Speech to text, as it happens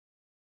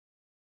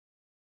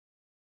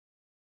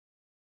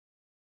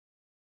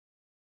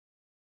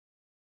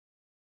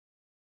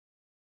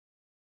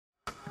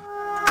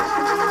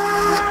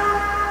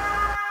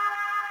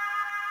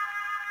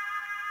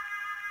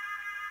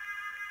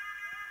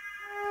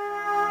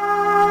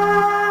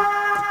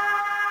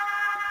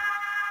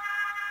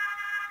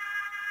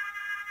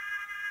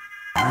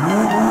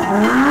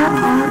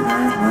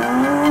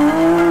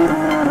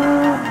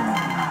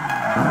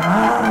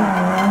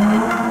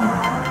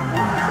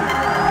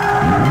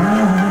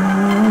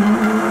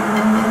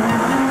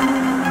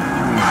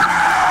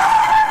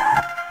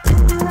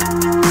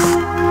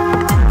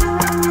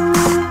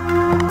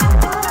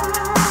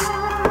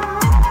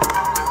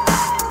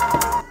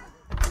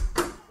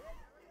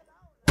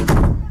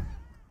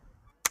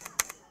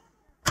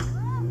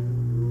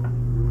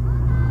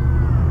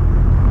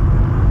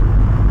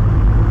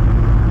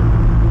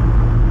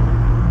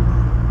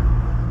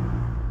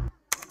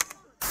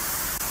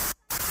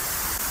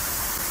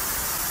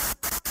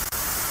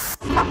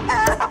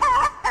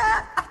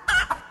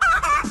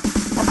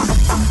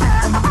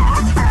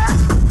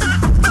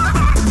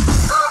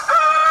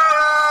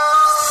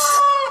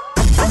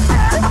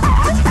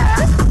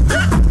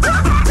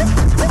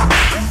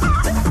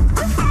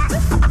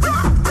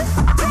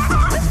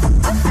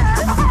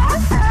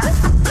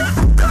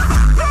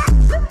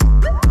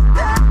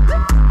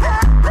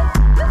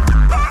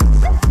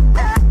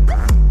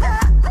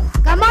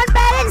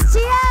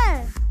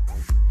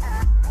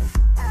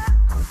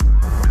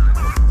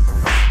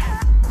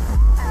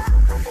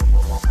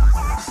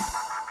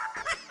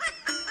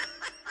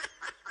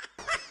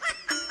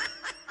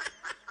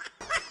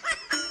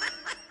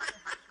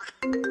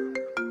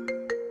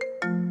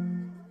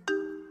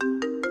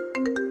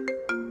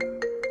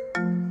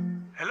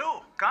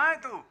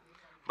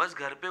बस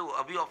घर पे हूँ,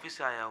 अभी ऑफिस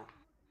से आया हूँ।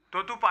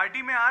 तो तू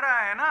पार्टी में आ रहा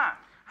है ना?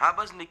 हाँ,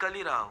 बस निकल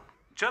ही रहा हूँ।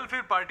 चल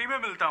फिर पार्टी में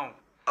मिलता हूँ।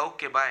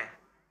 Okay, bye.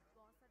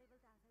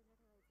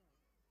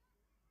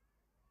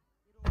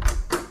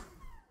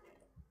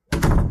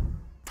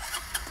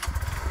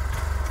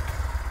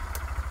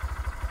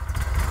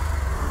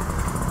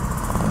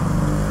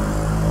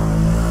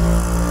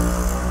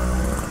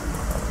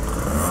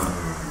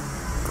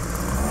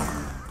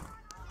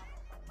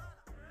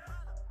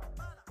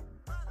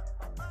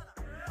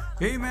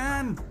 हे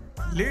मैन,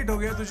 लेट हो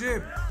गया तुझे।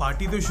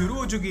 पार्टी तो शुरू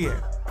हो चुकी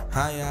है।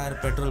 हाँ यार,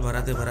 पेट्रोल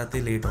भराते भराते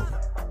लेट हो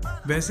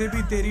गया। वैसे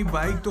भी तेरी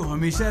बाइक तो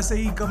हमेशा से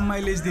ही कम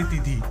माइलेज देती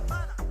थी।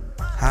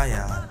 हाँ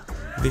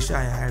यार, wish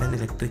I had an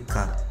electric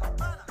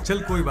car.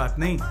 चल कोई बात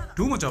नहीं,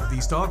 too much of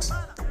these talks.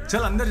 चल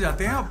अंदर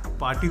जाते हैं, अब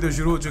पार्टी तो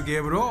शुरू हो चुकी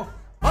है ब्रो।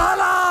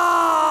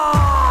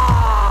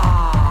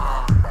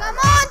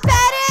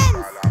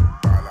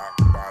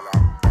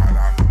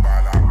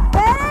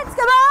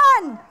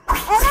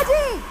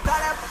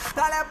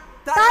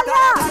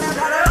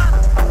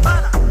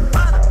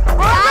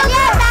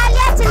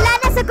 तालियां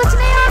चिल्लाने से कुछ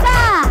नहीं होगा।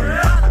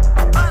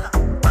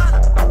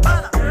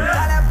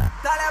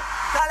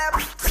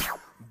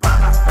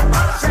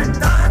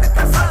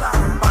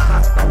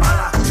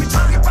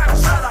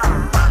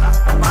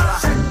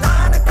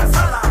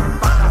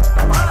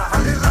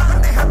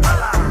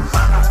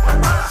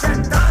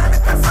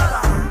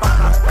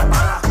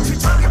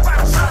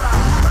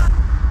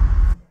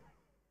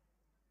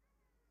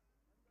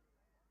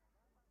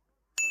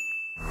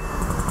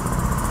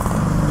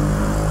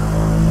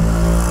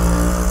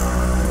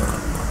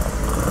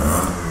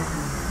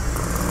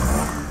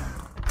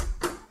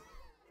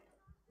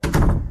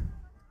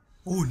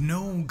 ओह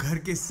नो, घर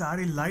के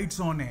सारे लाइट्स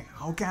ऑन है।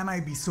 How can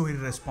I B so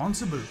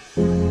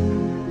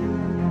irresponsible?